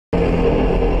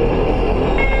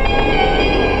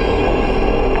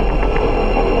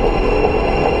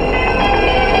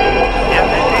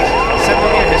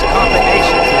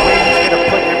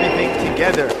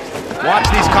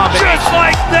combination. Just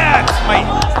like that! I think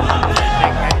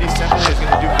Endy Semeleer is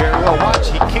going to do very well.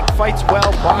 Watch, he kick fights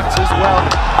well, boxes well.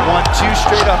 1-2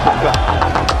 straight uppercut.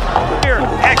 Here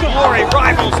at Glory,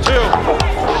 rivals too.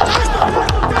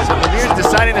 Semeleer's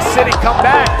deciding to sit and come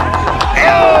back.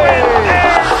 Oh, and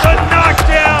there's a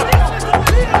knockdown!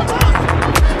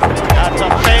 Got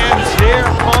some fans here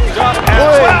pumped up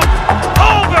as well.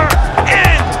 Over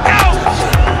and out!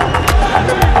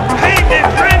 Payment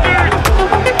rendered.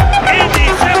 Endy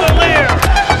Semeleer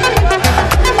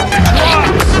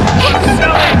drops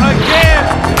Veseli again.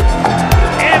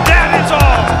 And that is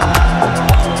all.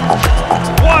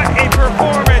 What a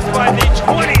performance by the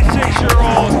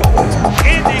 26-year-old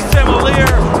Endy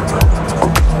Semeleer.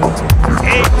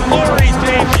 A Glory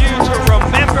debut to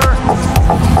remember.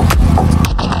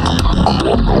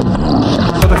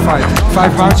 Another fight.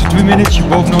 5 rounds in 3 minutes. You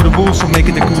both know the rules, so make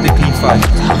it a good and clean fight.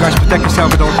 You guys protect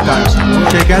yourself at all times.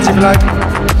 Shake hands if you like.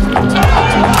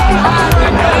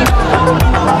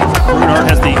 Groenhart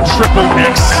has the triple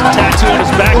X tattoo on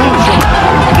his back.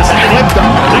 Decided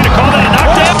to call that a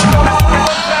knockdown.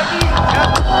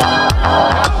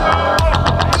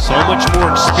 So much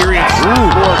more experience for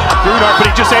Groenhart, but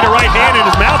he just ate a right hand and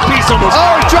his mouthpiece almost.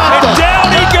 Oh, he dropped him.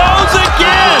 Down he goes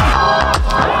again.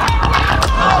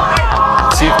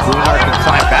 See if Groenhart can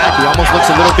climb back. He almost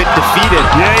looks a little bit defeated.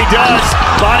 Yeah, he does.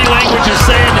 Body language is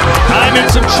saying, I'm in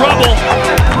some trouble.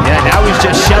 Yeah, now he's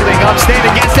just shelling up, staying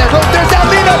against that rope. There's that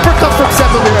lead uppercut from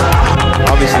Semeleer.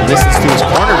 Obviously listens to his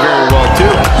corner very well,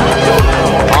 too.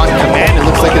 On command, it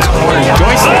looks like his corner is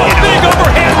joisting. Oh, big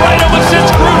overhand right almost sends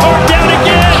Groenhart down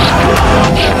again.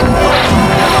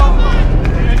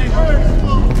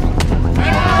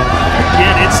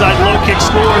 Again, inside low kick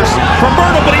scores from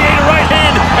Murthel, but he ate a right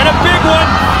hand and a big one.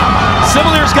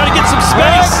 Semeleer's got to get some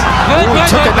space. Ooh,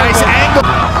 took a nice angle.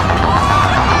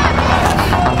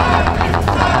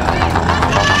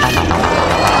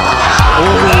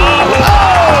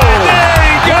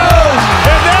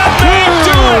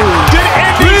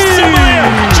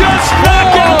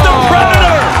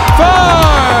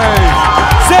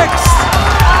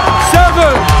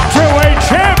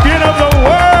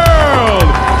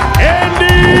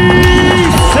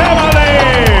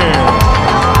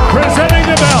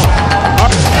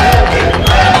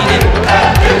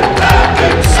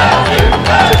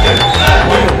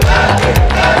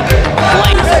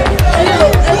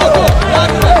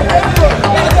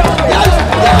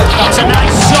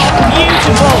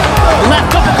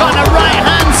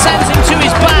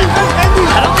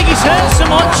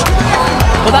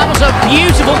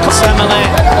 Beautiful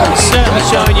Semeleer, certainly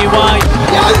showing you why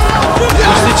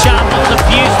he's the champ. That was a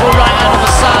beautiful right hand on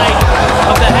the side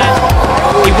of the head.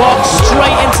 He walked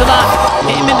straight into that,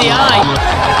 hit him in the eye.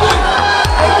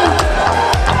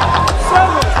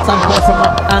 Thank God from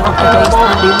against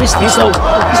Andy Risky, so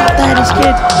he's not there, this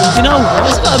kid. You know,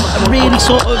 he's got a really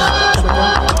sort of,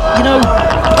 you know,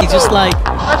 he just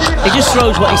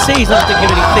throws what he sees. I don't think he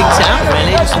really thinks it out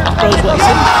really, he just throws what he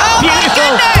sees. Oh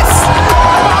Beautiful! My goodness!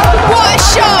 What a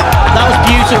shot! That was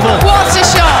beautiful. What a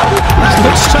shot!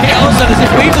 Look straight at us as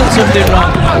if we've done something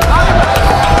wrong.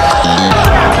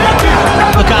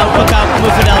 Look out,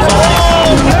 Murthel's on this.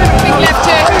 Big left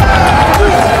hook.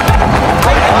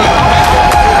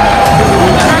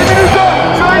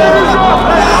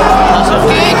 That's a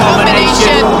Good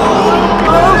combination.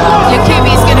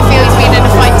 Laarkoubi's going to feel he's been in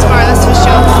a fight tomorrow, that's for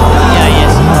sure. Yeah, he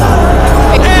is.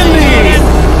 Endy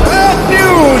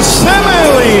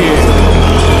Semeleer.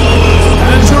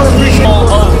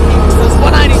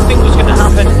 What I didn't think was going to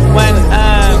happen when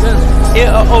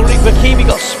Laarkoubi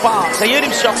got sparked. I heard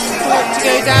him shot. To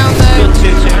go down though.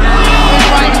 Good 2-2.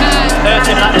 Right hand. Hurt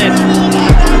him, that did.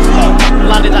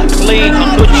 Landed that clean,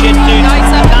 good chin, dude.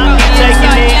 Nice uppercut.